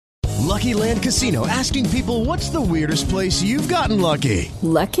Lucky Land Casino, asking people, what's the weirdest place you've gotten lucky?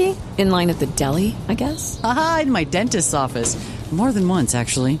 Lucky? In line at the deli, I guess? Aha, in my dentist's office. More than once,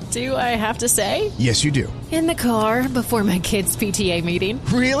 actually. Do I have to say? Yes, you do. In the car before my kids' PTA meeting.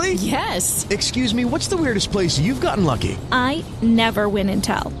 Really? Yes. Excuse me, what's the weirdest place you've gotten lucky? I never win and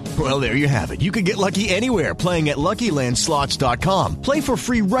tell. Well, there you have it. You can get lucky anywhere, playing at LuckyLandSlots.com. Play for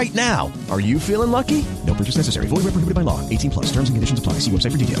free right now. Are you feeling lucky? No purchase necessary. Void where prohibited by law. 18 plus. Terms and conditions apply. See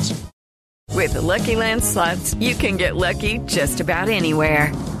website for details. With the Lucky Land Slots, you can get lucky just about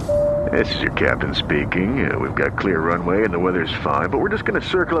anywhere. This is your captain speaking. We've got clear runway and the weather's fine, but we're just going to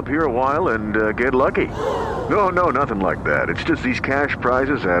circle up here a while and get lucky. No, nothing like that. It's just these cash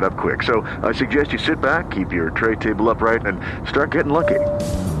prizes add up quick. So I suggest you sit back, keep your tray table upright, and start getting lucky.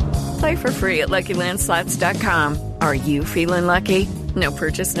 Play for free at LuckyLandSlots.com. Are you feeling lucky? No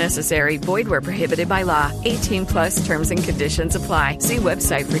purchase necessary. Void where prohibited by law. 18 plus terms and conditions apply. See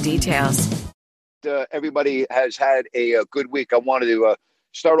website for details. Everybody has had a good week. I wanted to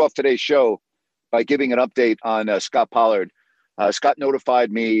start off today's show by giving an update on Scott Pollard. Scott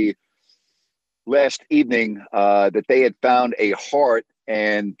notified me last evening that they had found a heart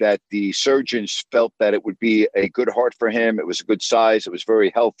and that the surgeons felt that it would be a good heart for him. It was a good size. It was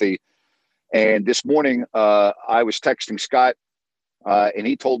very healthy. And this morning I was texting Scott and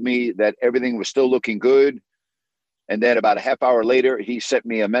he told me that everything was still looking good. And then about a half hour later, he sent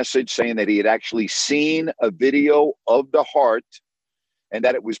me a message saying that he had actually seen a video of the heart and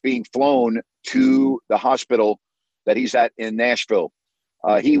that it was being flown to the hospital that he's at in Nashville.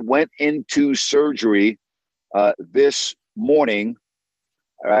 He went into surgery this morning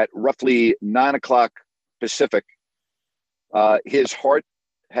at roughly 9 o'clock Pacific. His heart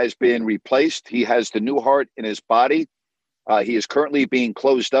has been replaced. He has the new heart in his body. He is currently being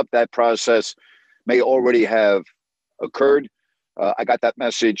closed up. That process may already have occurred. I got that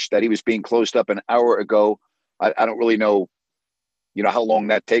message that he was being closed up an hour ago. I don't really know, how long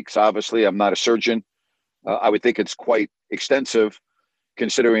that takes. Obviously, I'm not a surgeon. I would think it's quite extensive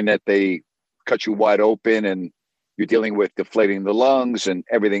considering that they cut you wide open and you're dealing with deflating the lungs and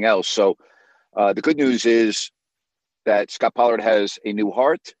everything else. So the good news is that Scott Pollard has a new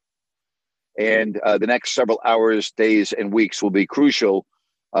heart, and the next several hours, days, and weeks will be crucial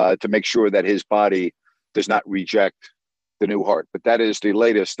to make sure that his body does not reject the new heart. But that is the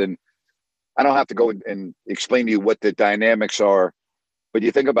latest. And I don't have to go and explain to you what the dynamics are, but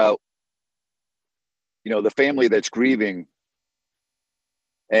you think about, the family that's grieving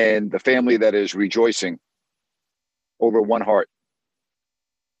and the family that is rejoicing over one heart.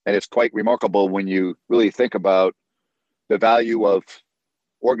 And it's quite remarkable when you really think about the value of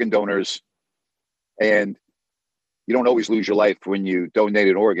organ donors. And you don't always lose your life when you donate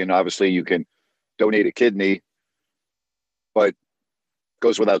an organ. Obviously, you can donate a kidney, but it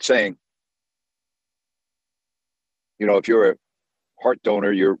goes without saying, if you're a heart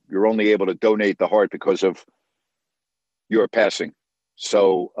donor, you're only able to donate the heart because of your passing.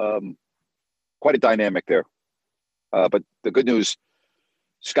 So quite a dynamic there. But the good news,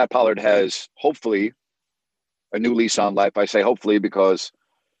 Scott Pollard has hopefully a new lease on life. I say hopefully because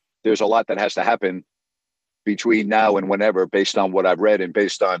there's a lot that has to happen between now and whenever, based on what I've read and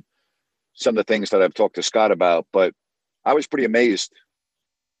based on some of the things that I've talked to Scott about. But I was pretty amazed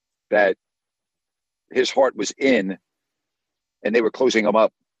that his heart was in and they were closing him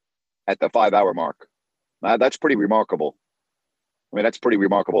up at the 5-hour mark. That's pretty remarkable. That's pretty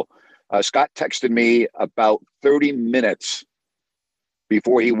remarkable. Scott texted me about 30 minutes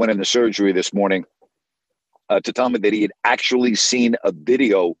before he went into surgery this morning to tell me that he had actually seen a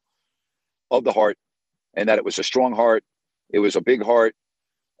video of the heart and that it was a strong heart. It was a big heart.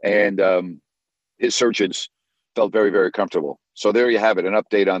 And his surgeons felt very, very comfortable. So there you have it, an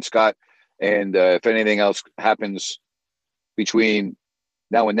update on Scott. And if anything else happens between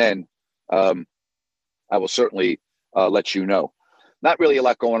now and then, I will certainly let you know. Not really a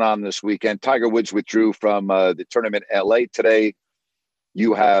lot going on this weekend. Tiger Woods withdrew from the tournament in LA today.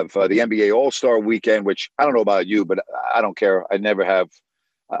 You have the NBA All-Star Weekend, which I don't know about you, but I don't care. I never have.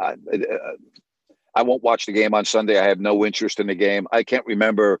 I won't watch the game on Sunday. I have no interest in the game. I can't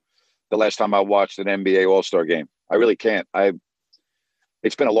remember the last time I watched an NBA All-Star game. I really can't.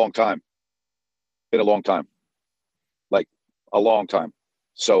 It's been a long time. Like a long time.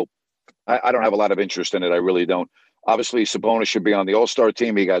 So I don't have a lot of interest in it. I really don't. Obviously, Sabonis should be on the All-Star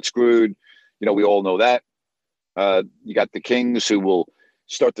team. He got screwed. We all know that. You got the Kings, who will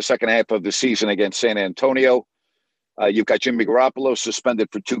start the second half of the season against San Antonio. You've got Jimmy Garoppolo suspended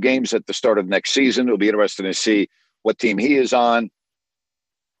for 2 games at the start of next season. It'll be interesting to see what team he is on.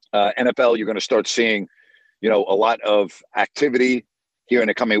 NFL, you're going to start seeing, a lot of activity here in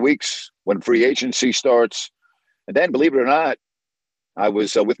the coming weeks when free agency starts. And then, believe it or not, I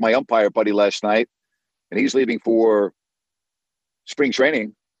was with my umpire buddy last night, and he's leaving for spring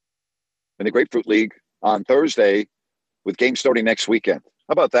training in the Grapefruit League on Thursday with games starting next weekend.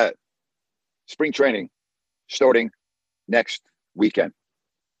 How about that? Spring training starting next weekend.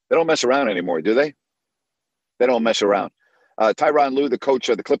 They don't mess around anymore, do they? They don't mess around. Tyronn Lue, the coach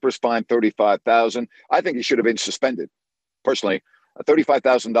of the Clippers, fined $35,000. I think he should have been suspended. Personally, a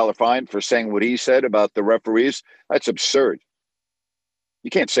 $35,000 fine for saying what he said about the referees. That's absurd.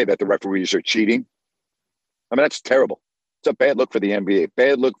 You can't say that the referees are cheating. I mean, that's terrible. It's a bad look for the NBA.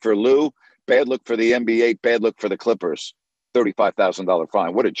 Bad look for Lue. Bad look for the NBA. Bad look for the Clippers. $35,000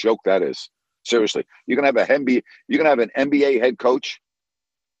 fine. What a joke that is. Seriously, you're gonna have an NBA head coach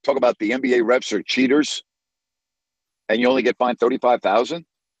talk about the NBA refs are cheaters, and you only get fined $35,000?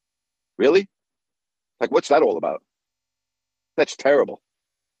 Really? Like, what's that all about? That's terrible.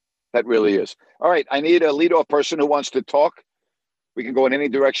 That really is. All right, I need a leadoff person who wants to talk. We can go in any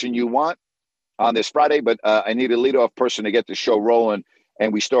direction you want on this Friday, but I need a leadoff person to get the show rolling,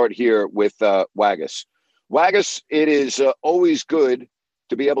 and we start here with Waggis. Waggis, it is always good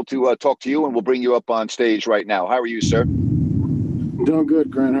to be able to talk to you, and we'll bring you up on stage right now. How are you, sir? Doing good,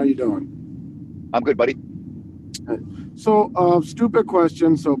 Grant. How you doing? I'm good, buddy. So, stupid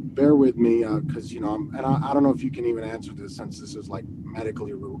question, so bear with me, because, I don't know if you can even answer this since this is, like,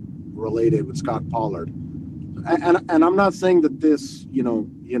 medically related with Scott Pollard. And I'm not saying that this,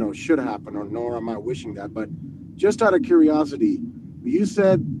 should happen, or nor am I wishing that, but just out of curiosity, you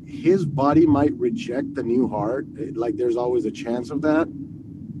said his body might reject the new heart? Like, there's always a chance of that?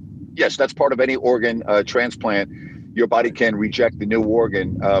 Yes, that's part of any organ transplant. Your body can reject the new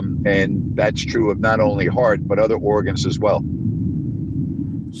organ, and that's true of not only heart, but other organs as well.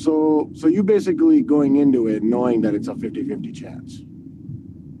 So you basically going into it knowing that it's a 50-50 chance?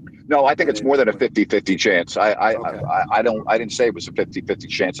 No, I think it's more than a 50-50 chance. Okay. I didn't say it was a 50-50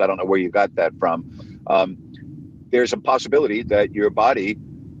 chance. I don't know where you got that from. There's a possibility that your body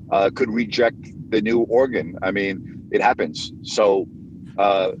could reject the new organ. I mean, it happens. So,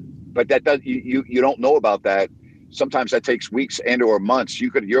 but that does you don't know about that. Sometimes that takes weeks and or months.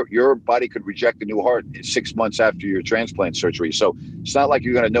 Your body could reject a new heart 6 months after your transplant surgery. So it's not like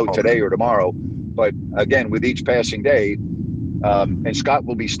you're going to know today or tomorrow. But again, with each passing day, and Scott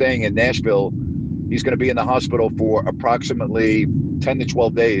will be staying in Nashville. He's going to be in the hospital for approximately 10 to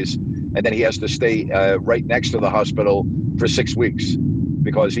 12 days. And then he has to stay right next to the hospital for 6 weeks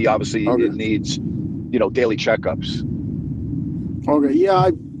because he obviously needs, daily checkups. Okay.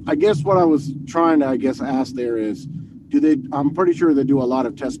 Yeah. I guess what I was trying to, ask there is, I'm pretty sure they do a lot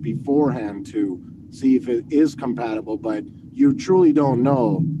of tests beforehand to see if it is compatible, but you truly don't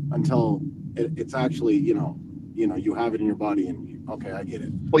know until it's actually, you have it in your body and okay, I get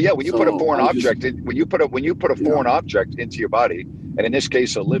it. Well, yeah, when you put a foreign object when you put a foreign object into your body, and in this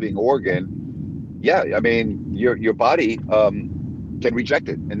case, a living organ, yeah, I mean, your body can reject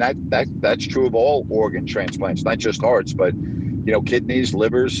it. And that's true of all organ transplants, not just hearts, but kidneys,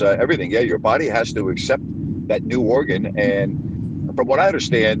 livers, everything. Yeah, your body has to accept that new organ, and from what I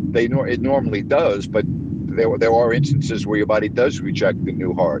understand, it normally does. But there are instances where your body does reject the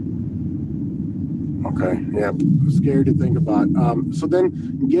new heart. Okay, yeah, scary to think about. So then,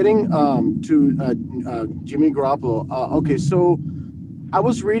 getting to Jimmy Garoppolo. Okay, so I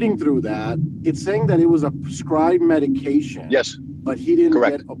was reading through that. It's saying that it was a prescribed medication. Yes, but he didn't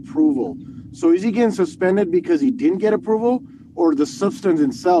get approval. So is he getting suspended because he didn't get approval? Or the substance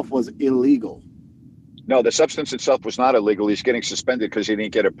itself was illegal? No, the substance itself was not illegal. He's getting suspended because he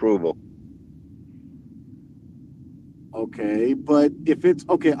didn't get approval. Okay, but if it's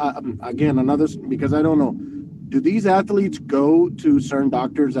okay, again, another, because I don't know, do these athletes go to certain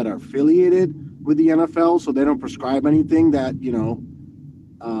doctors that are affiliated with the NFL so they don't prescribe anything that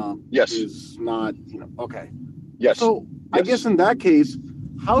yes, is not okay? Yes. So yes. I guess in that case,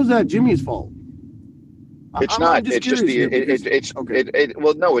 how's that Jimmy's fault? It's not. It's just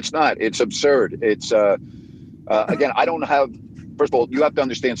well, no, it's not. It's absurd. It's again, I don't have. First of all, you have to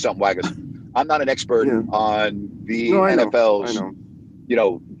understand something, Waggis. I'm not an expert on the NFL's,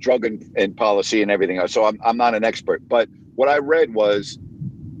 drug and policy and everything else. So I'm not an expert. But what I read was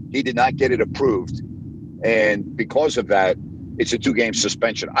he did not get it approved, and because of that, it's a 2-game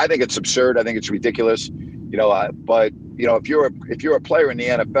suspension. I think it's absurd. I think it's ridiculous. But if you're a player in the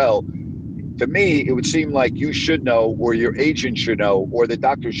NFL. To me, it would seem like you should know, or your agent should know, or the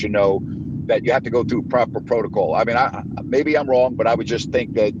doctor should know that you have to go through proper protocol. I mean, maybe I'm wrong, but I would just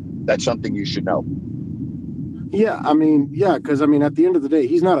think that that's something you should know. Yeah, because at the end of the day,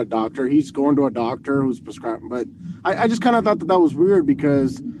 he's not a doctor. He's going to a doctor who's prescribing. But I just kind of thought that was weird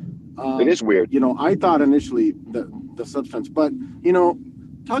because it is weird. I thought initially the substance, but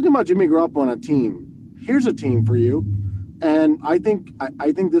talking about Jimmy Garoppolo on a team. Here's a team for you, and I think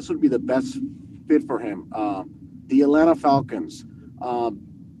this would be the best fit for him. The Atlanta Falcons.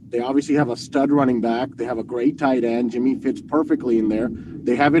 They obviously have a stud running back. They have a great tight end. Jimmy fits perfectly in there.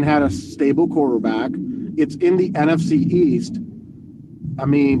 They haven't had a stable quarterback. It's in the NFC East.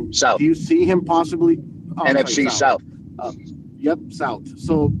 South. Do you see him possibly? NFC South. Yep, South.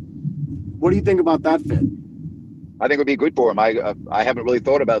 So what do you think about that fit? I think it would be good for him. I haven't really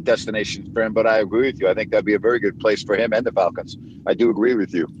thought about destinations for him, but I agree with you. I think that'd be a very good place for him and the Falcons. I do agree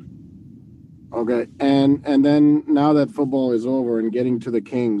with you. Okay, and then now that football is over and getting to the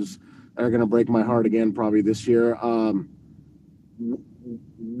Kings, are going to break my heart again probably this year.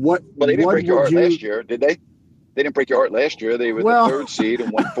 Well, they didn't break your heart last year, did they? They didn't break your heart last year. They were the third seed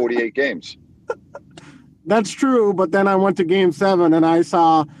and won 48 games. That's true, but then I went to Game 7 and I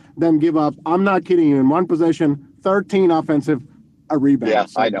saw them give up. I'm not kidding you. In one possession, 13 offensive, a rebound. Yeah,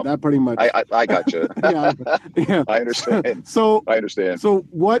 so I know. That pretty much. I got you. yeah. I understand. I understand. So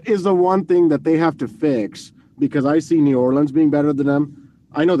what is the one thing that they have to fix? Because I see New Orleans being better than them.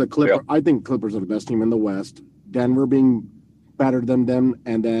 I know the Clippers. Yeah. I think Clippers are the best team in the West. Denver being better than them,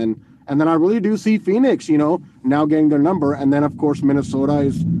 and then I really do see Phoenix, now getting their number, and then of course Minnesota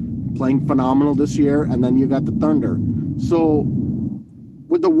is playing phenomenal this year, and then you got the Thunder. So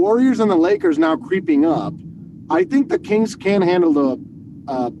with the Warriors and the Lakers now creeping up, I think the Kings can handle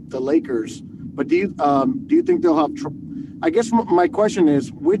the Lakers. But do you think they'll have? I guess my question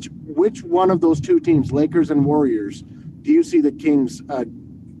is, which one of those two teams, Lakers and Warriors, do you see the Kings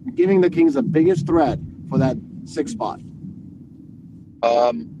giving the Kings the biggest threat for that 6th spot?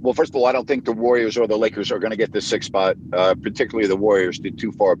 Well, first of all, I don't think the Warriors or the Lakers are going to get the 6th spot, particularly the Warriors did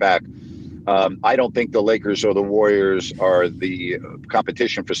too far back. I don't think the Lakers or the Warriors are the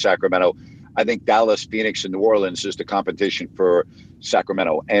competition for Sacramento. I think Dallas, Phoenix, and New Orleans is the competition for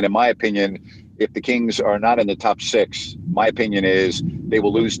Sacramento. And in my opinion, if the Kings are not in the top 6, my opinion is they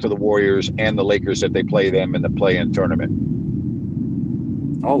will lose to the Warriors and the Lakers if they play them in the play-in tournament.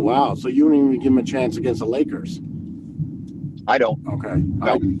 Oh, wow. So you don't even give them a chance against the Lakers? I don't. Okay.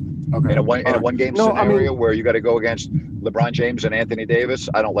 No. Okay. In a one-game scenario where you got to go against LeBron James and Anthony Davis,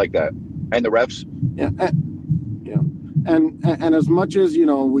 I don't like that. And the refs? Yeah. And as much as,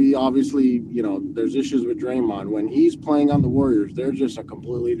 we obviously, there's issues with Draymond. When he's playing on the Warriors, they're just a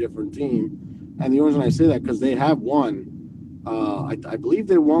completely different team. And the reason I say that, because they have won, I believe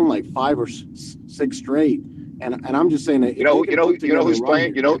they won like 5 or 6 straight. And I'm just saying that. You know who's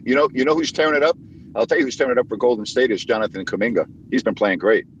playing? You know who's tearing it up? I'll tell you who's tearing it up for Golden State is Jonathan Kuminga. He's been playing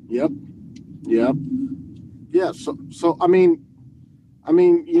great. Yep. Yeah. So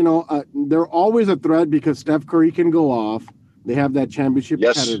they're always a threat because Steph Curry can go off. They have that championship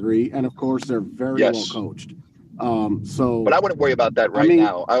pedigree, and of course they're very well coached. But I wouldn't worry about that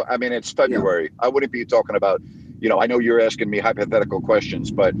now. I mean, it's February. Yeah. I wouldn't be talking about. I know you're asking me hypothetical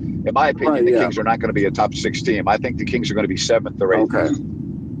questions, but in my opinion, the Kings are not going to be a top 6 team. I think the Kings are going to be 7th or 8th. Okay.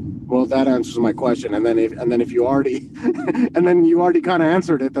 Well, that answers my question. And then if you already, kind of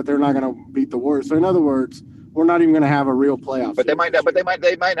answered it that they're not going to beat the Warriors. So in other words, we're not even going to have a real playoff. But they might not. But they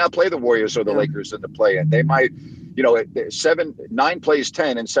might not play the Warriors or the Lakers in the play-in. They might, 9 plays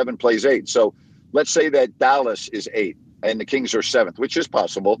 10 and 7 plays 8. So let's say that Dallas is 8 and the Kings are 7th, which is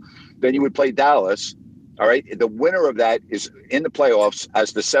possible. Then you would play Dallas. All right. The winner of that is in the playoffs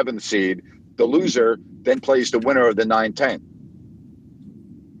as the 7th seed. The loser then plays the winner of the 9-10.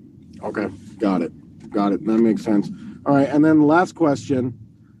 Okay. Got it. That makes sense. All right. And then last question.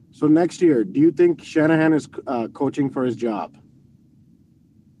 So next year, do you think Shanahan is coaching for his job?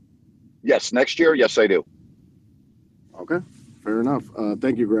 Yes. Next year. Yes, I do. Okay. Fair enough.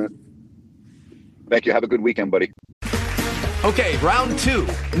 Thank you, Grant. Thank you. Have a good weekend, buddy. Okay. Round 2.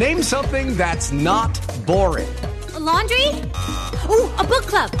 Name something that's not boring. A laundry? Ooh, a book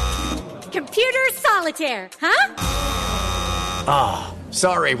club. Computer solitaire, huh? Ah,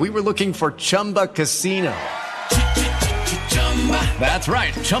 sorry. We were looking for Chumba Casino. That's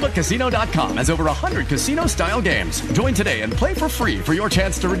right. ChumbaCasino.com has over 100 casino-style games. Join today and play for free for your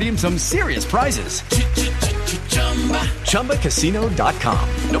chance to redeem some serious prizes. ChumbaCasino.com.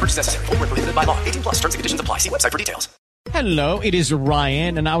 No purchase necessary. Void where prohibited by law. 18+. Terms and conditions apply. See website for details. Hello, it is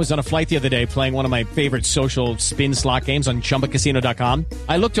Ryan, and I was on a flight the other day playing one of my favorite social spin slot games on ChumbaCasino.com.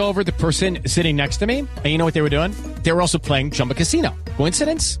 I looked over at the person sitting next to me, and you know what they were doing? They were also playing Chumba Casino.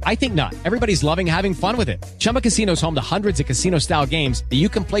 Coincidence? I think not. Everybody's loving having fun with it. Chumba Casino is home to hundreds of casino-style games that you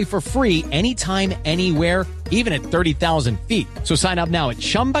can play for free anytime, anywhere, even at 30,000 feet. So sign up now at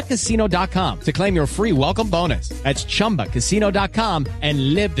ChumbaCasino.com to claim your free welcome bonus. That's ChumbaCasino.com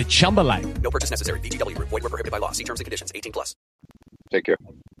and live the Chumba life. No purchase necessary. VGW. Void where prohibited by law. See terms and conditions. 18+. Take care.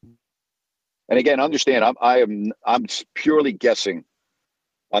 And again, understand, I'm purely guessing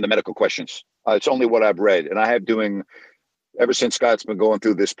on the medical questions. It's only what I've read, and I have doing ever since Scott's been going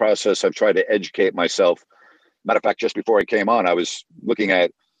through this process. I've tried to educate myself. Matter of fact, just before I came on, I was looking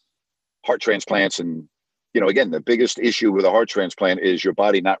at heart transplants, and again, the biggest issue with a heart transplant is your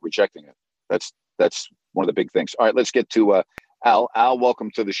body not rejecting it. That's one of the big things. All right, let's get to Al. Al, welcome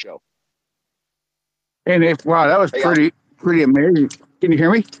to the show. And wow, that was pretty amazing. Can you hear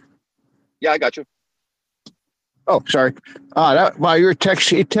me? Yeah, I got you. Oh, sorry. Wow, he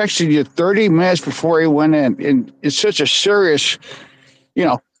texted you 30 minutes before he went in, and it's such a serious,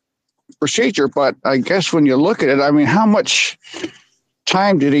 procedure. But I guess when you look at it, I mean, how much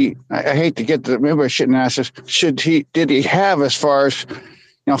time did he? I hate to get maybe I shouldn't ask this. Did he have as far as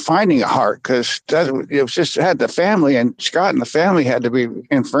finding a heart? Because it was just had the family, and Scott and the family had to be,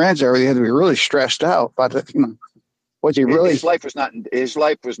 and friends, everything had to be really stressed out. But was he really? His life was not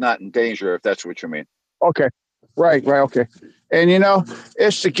in danger, if that's what you mean. Okay, right, okay. And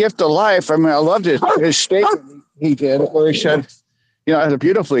it's the gift of life. I mean, I loved his statement he did, where he said, it's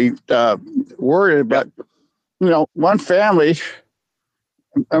beautifully worded, but one family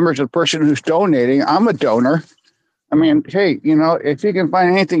members of the person who's donating. I'm a donor. I mean, hey, if you can find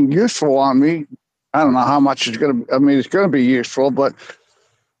anything useful on me, I don't know how much it's going to, it's going to be useful, but,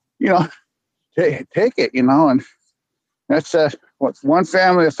 take it, and that's what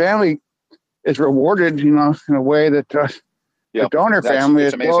a family is rewarded, in a way that the donor family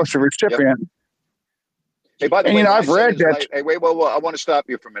is well as the recipient. Yep. Hey, by the way, I've read that. Hey, wait, well, I want to stop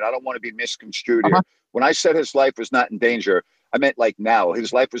you for a minute. I don't want to be misconstrued here. When I said his life was not in danger, I meant like now.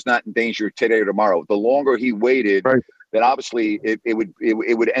 His life was not in danger today or tomorrow. The longer he waited, then obviously it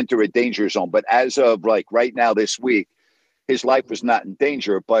would enter a danger zone. But as of like right now, this week, his life was not in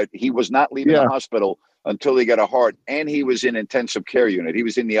danger. But he was not leaving the hospital until he got a heart, and he was in intensive care unit. He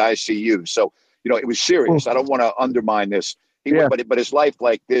was in the ICU. So it was serious. I don't want to undermine this. But his life,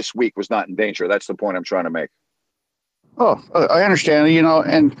 like this week, was not in danger. That's the point I'm trying to make. Oh, I understand.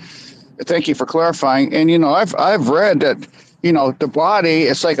 And thank you for clarifying. And I've read that the body,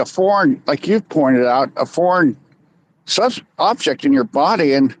 it's like a foreign, like you've pointed out, a foreign object in your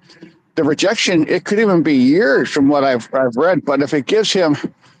body, and the rejection, it could even be years from what I've read. But if it gives him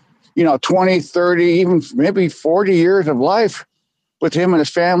 20, 30, even maybe 40 years of life with him and his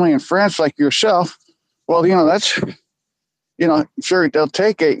family and friends like yourself, well, that's, sure, they'll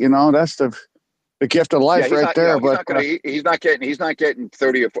take it. That's the gift of life there. He's not getting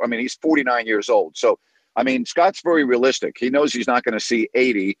 30 or 40. He's 49 years old. So, Scott's very realistic. He knows he's not going to see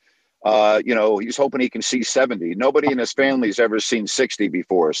 80. He's hoping he can see 70. Nobody in his family's ever seen 60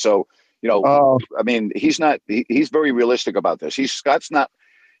 before. So, he's very realistic about this. Scott's not,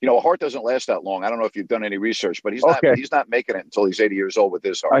 a heart doesn't last that long. I don't know if you've done any research, but he's not making it until he's 80 years old with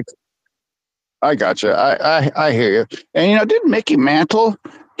his heart. I got you. I hear you. And didn't Mickey Mantle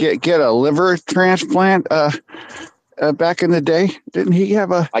get a liver transplant back in the day? Didn't he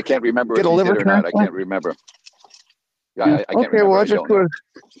have a? I can't remember if he did or not. I can't remember. Yeah, I can't remember. Well, I just was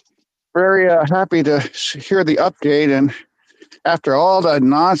very happy to hear the update. And after all the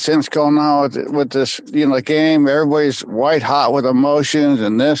nonsense going on with this, the game, everybody's white hot with emotions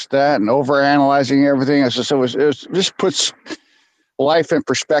and this, that, and overanalyzing everything. It just puts life in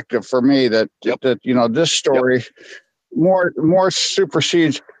perspective for me that this story more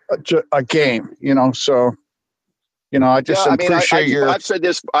supersedes a game. So I just appreciate your. I've said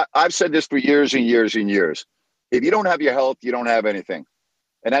this for years and years and years. If you don't have your health, you don't have anything,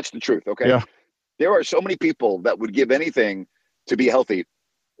 and that's the truth. Okay. Yeah. There are so many people that would give anything to be healthy,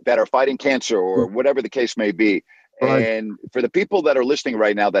 that are fighting cancer or whatever the case may be. Right. And for the people that are listening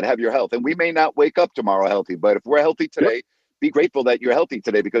right now that have your health, and we may not wake up tomorrow healthy, but if we're healthy today, be grateful that you're healthy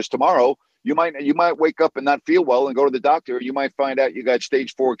today, because tomorrow you might wake up and not feel well and go to the doctor. You might find out you got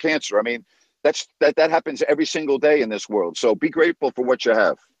stage 4 cancer. That happens every single day in this world. So be grateful for what you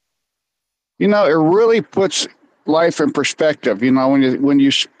have. It really puts life in perspective, when you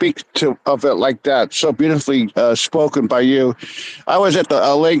speak of it like that, so beautifully spoken by you. I was at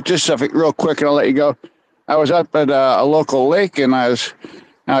the lake, just real quick, and I'll let you go. I was up at a local lake, and I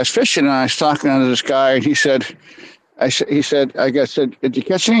was fishing, and I was talking to this guy, and he said, He said, I said, did you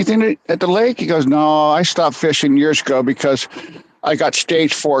catch anything at the lake? He goes, no, I stopped fishing years ago because I got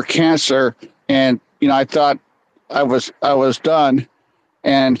stage 4 cancer, and I thought I was done.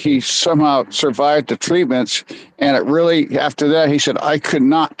 And he somehow survived the treatments. And it really, after that, he said, I could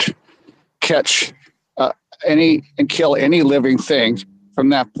not catch any and kill any living thing from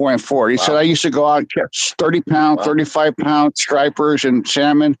that point forward. He said, I used to go out and catch 30-pound, 35-pound stripers and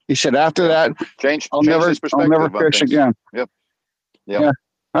salmon. He said, after that, I'll never fish again. Yep. Yeah,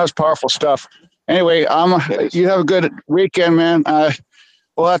 that was powerful stuff. Anyway, you have a good weekend, man.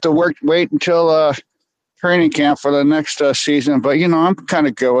 We'll have to wait until training camp for the next season, but I'm kind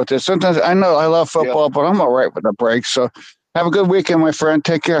of good with it. Sometimes I know I love football, but I'm all right with the break. So have a good weekend, my friend.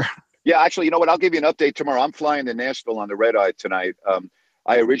 Take care. Yeah, actually, you know what? I'll give you an update tomorrow. I'm flying to Nashville on the red eye tonight.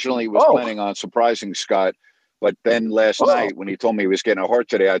 I originally was planning on surprising Scott, but then last night when he told me he was getting a heart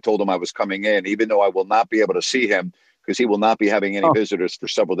today, I told him I was coming in, even though I will not be able to see him because he will not be having any visitors for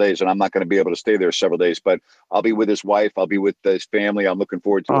several days, and I'm not going to be able to stay there several days. But I'll be with his wife. I'll be with his family. I'm looking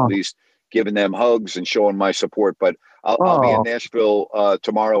forward to at least giving them hugs and showing my support. But I'll be in Nashville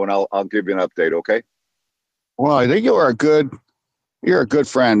tomorrow, and I'll give you an update. Okay. Well, I think you're a good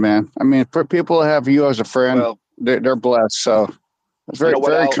friend, man. I mean, for people to have you as a friend, they're blessed. So it's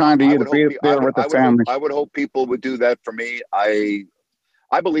very kind of you to be there with the family. I would hope people would do that for me.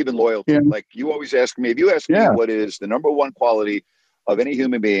 I believe in loyalty. Like you always ask me, if you ask me what is the number one quality of any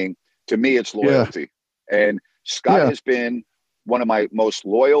human being, to me, it's loyalty. And Scott has been one of my most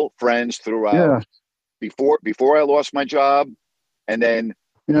loyal friends throughout before I lost my job and then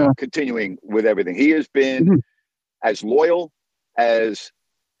continuing with everything. He has been as loyal as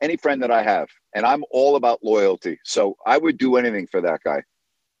any friend that I have. And I'm all about loyalty. So I would do anything for that guy.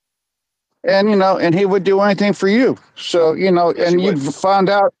 And, and he would do anything for you. So, and you've found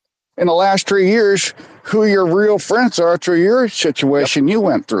out in the last 3 years who your real friends are through your situation you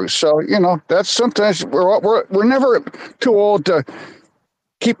went through. So, that's sometimes we're never too old to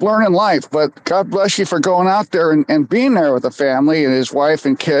keep learning life, but God bless you for going out there and being there with the family and his wife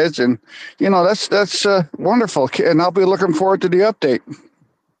and kids. And, that's wonderful. And I'll be looking forward to the update.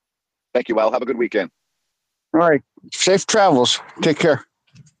 Thank you, Al. Have a good weekend. All right. Safe travels. Take care.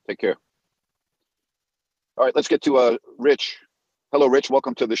 Take care. All right, let's get to Rich. Hello, Rich.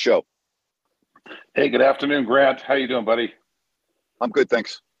 Welcome to the show. Hey, good afternoon, Grant. How you doing, buddy? I'm good,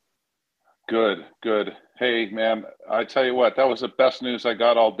 thanks. Good. Hey, man, I tell you what, that was the best news I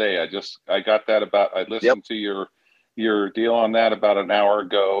got all day. I got that I listened to your deal on that about an hour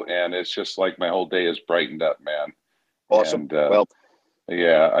ago, and it's just like my whole day is brightened up, man. Awesome. And,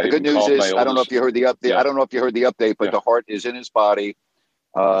 the good news is, I don't know if you heard the update. I don't know if you heard the update, but the heart is in his body.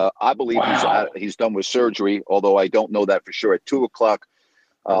 I believe he's done with surgery, although I don't know that for sure. At 2:00,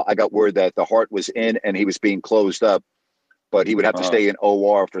 I got word that the heart was in and he was being closed up, but he would have to stay in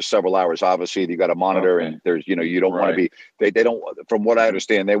OR for several hours. Obviously, you got to monitor, and there's, you don't want to be. They don't. From what I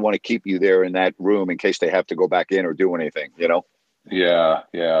understand, they want to keep you there in that room in case they have to go back in or do anything.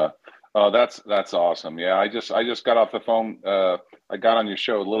 Yeah. Oh, that's awesome. Yeah, I just got off the phone. I got on your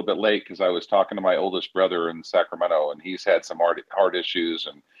show a little bit late because I was talking to my oldest brother in Sacramento, and he's had some heart issues,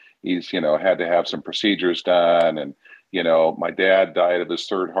 and he's had to have some procedures done, and my dad died of his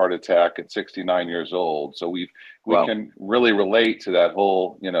third heart attack at 69 years old. So we can really relate to that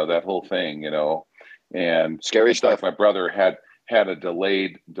whole thing, and scary stuff. Like my brother had a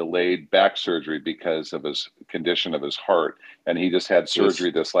delayed back surgery because of his condition of his heart, and he just had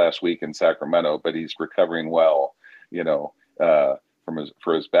surgery this last week in Sacramento, but he's recovering well,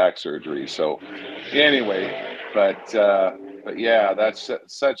 for his back surgery. So anyway, but yeah, that's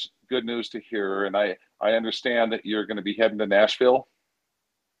such good news to hear. And I understand that you're going to be heading to Nashville.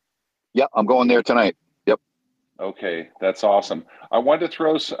 Yeah, I'm going there tonight. Yep. Okay, that's awesome. I wanted to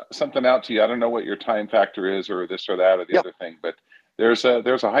throw something out to you. I don't know what your time factor is, or this or that or the other thing, but there's a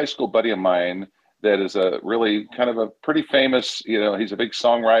high school buddy of mine that is a really kind of a pretty famous, he's a big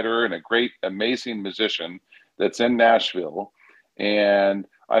songwriter and a great, amazing musician that's in Nashville. And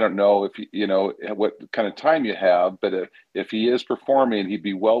I don't know if what kind of time you have, but if he is performing, he'd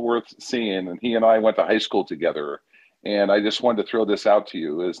be well worth seeing. And he and I went to high school together. And I just wanted to throw this out to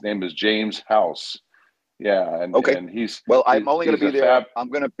you. His name is James House. Yeah. And, okay. And I'm only going to be there.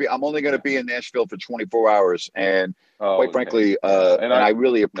 I'm only going to be in Nashville for 24 hours. And quite frankly, and I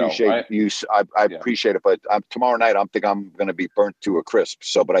really appreciate you. I appreciate it. But tomorrow night, I'm going to be burnt to a crisp.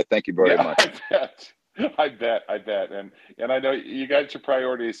 So, but I thank you very much. I bet. And I know you got your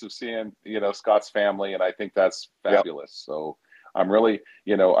priorities of seeing, Scott's family. And I think that's fabulous. So I'm really,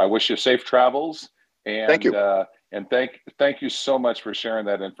 I wish you safe travels. And thank you. And thank you so much for sharing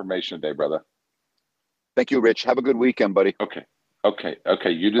that information today, brother. Thank you, Rich. Have a good weekend, buddy. Okay.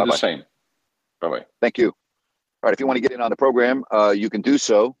 You do Bye-bye. the same. Bye-bye. Thank you. All right. If you want to get in on the program, you can do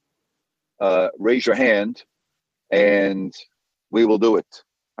so. Raise your hand and we will do it.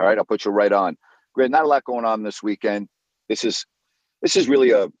 All right. I'll put you right on. Great. Not a lot going on this weekend. This is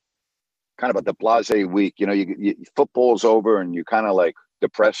really a kind of a de blase week. You know, football's over and you're kind of like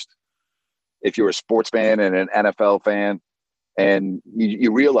depressed if you're a sports fan and an NFL fan, and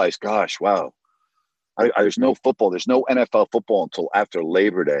you realize, gosh, wow, there's no football. There's no NFL football until after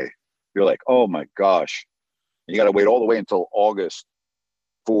Labor Day. You're like, oh my gosh. And you got to wait all the way until August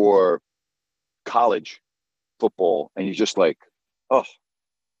for college football. And you're just like, oh,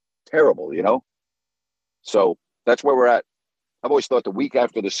 terrible, you know? So that's where we're at. I've always thought the week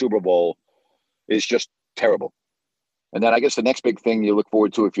after the Super Bowl is just terrible. And then I guess the next big thing you look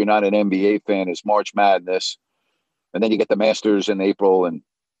forward to if you're not an NBA fan is March Madness. And then you get the Masters in April, and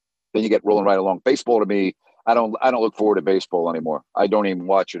then you get rolling right along. Baseball, to me, I don't look forward to baseball anymore. I don't even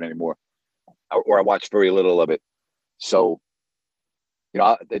watch it anymore, or I watch very little of it. So, you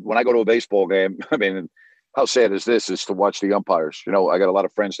know, when I go to a baseball game, I mean, how sad is this? Is to watch the umpires. You know, I got a lot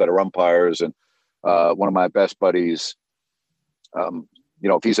of friends that are umpires, and one of my best buddies, you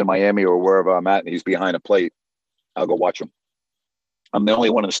know, if he's in Miami or wherever I'm at and he's behind a plate, I'll go watch him. I'm the only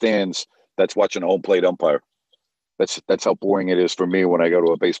one in the stands that's watching a home plate umpire. That's how boring it is for me when I go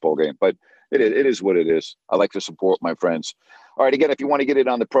to a baseball game. But it is what it is. I like to support my friends. All right, again, if you want to get it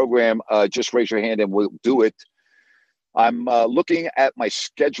on the program, just raise your hand and we'll do it. I'm looking at my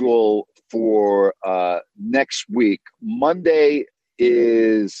schedule for next week. Monday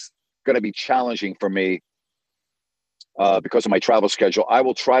is going to be challenging for me because of my travel schedule. I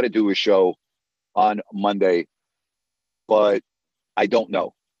will try to do a show on Monday, but I don't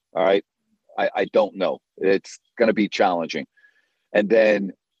know. All right. I don't know. It's going to be challenging. And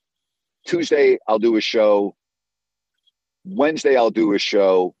then Tuesday, I'll do a show. Wednesday, I'll do a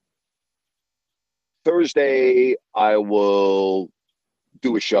show. Thursday, I will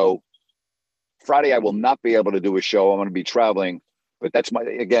do a show. Friday, I will not be able to do a show. I'm going to be traveling, but that's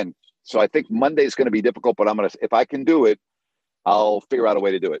again. So I think Monday is going to be difficult, but if I can do it, I'll figure out a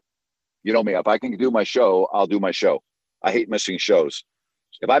way to do it. You know me, if I can do my show, I'll do my show. I hate missing shows.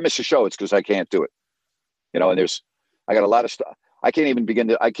 If I miss a show, it's because I can't do it. You know, and I got a lot of stuff. I can't even begin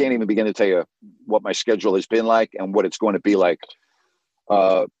to tell you what my schedule has been like and what it's going to be like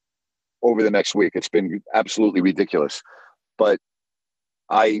over the next week. It's been absolutely ridiculous, but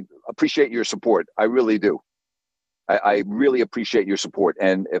I appreciate your support. I really do. I really appreciate your support.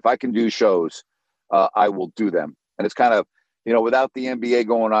 And if I can do shows, I will do them. And it's kind of, you know, without the NBA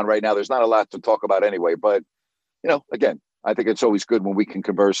going on right now, there's not a lot to talk about anyway, but you know, again, I think it's always good when we can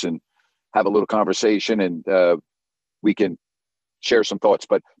converse and have a little conversation and we can share some thoughts.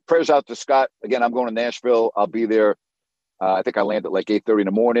 But prayers out to Scott. Again, I'm going to Nashville. I'll be there. I think I land at like 8:30 in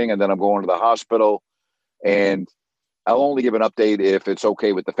the morning, and then I'm going to the hospital. And I'll only give an update if it's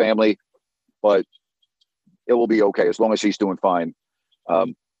okay with the family, but it will be okay as long as he's doing fine.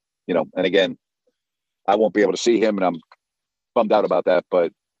 You know, and again, I won't be able to see him, and I'm bummed out about that.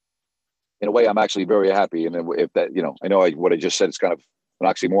 But in a way, I'm actually very happy. And if that, you know, I know what I just said is kind of an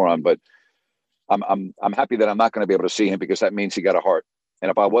oxymoron, but I'm happy that I'm not going to be able to see him because that means he got a heart. And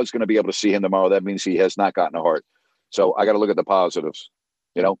if I was going to be able to see him tomorrow, that means he has not gotten a heart. So I got to look at the positives.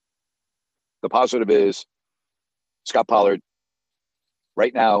 You know, the positive is Scott Pollard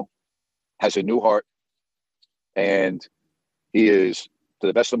right now has a new heart, and he is, to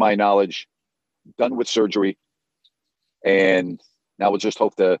the best of my knowledge, done with surgery. And now we'll just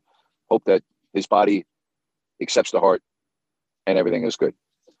hope that his body accepts the heart and everything is good.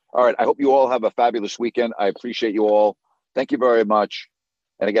 All right. I hope you all have a fabulous weekend. I appreciate you all. Thank you very much.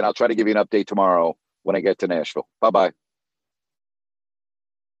 And again, I'll try to give you an update tomorrow when I get to Nashville. Bye-bye.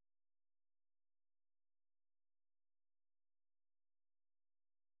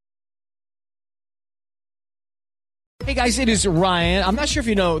 Hey guys, it is Ryan. I'm not sure if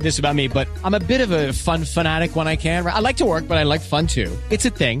you know this about me, but I'm a bit of a fun fanatic when I can. I like to work, but I like fun too. It's a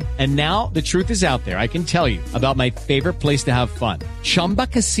thing. And now the truth is out there. I can tell you about my favorite place to have fun. Chumba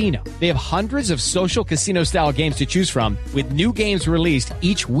Casino. They have hundreds of social casino style games to choose from with new games released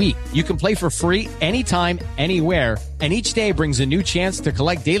each week. You can play for free anytime, anywhere. And each day brings a new chance to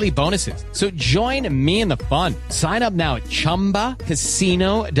collect daily bonuses. So join me in the fun. Sign up now at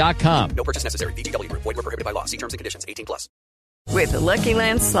ChumbaCasino.com. No purchase necessary. VGW Group. Void where prohibited by law. See terms and conditions. 18+. With the Lucky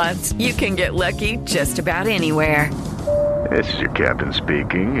Land Slots, you can get lucky just about anywhere. This is your captain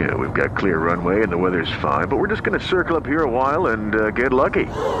speaking. We've got clear runway and the weather's fine, but we're just going to circle up here a while and get lucky.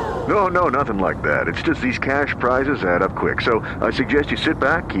 No, nothing like that. It's just these cash prizes add up quick. So I suggest you sit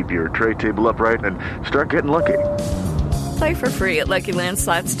back, keep your tray table upright, and start getting lucky. Play for free at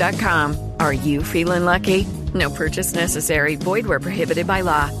LuckyLandSlots.com. Are you feeling lucky? No purchase necessary. Void where prohibited by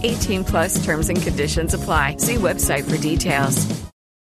law. 18 plus terms and conditions apply. See website for details.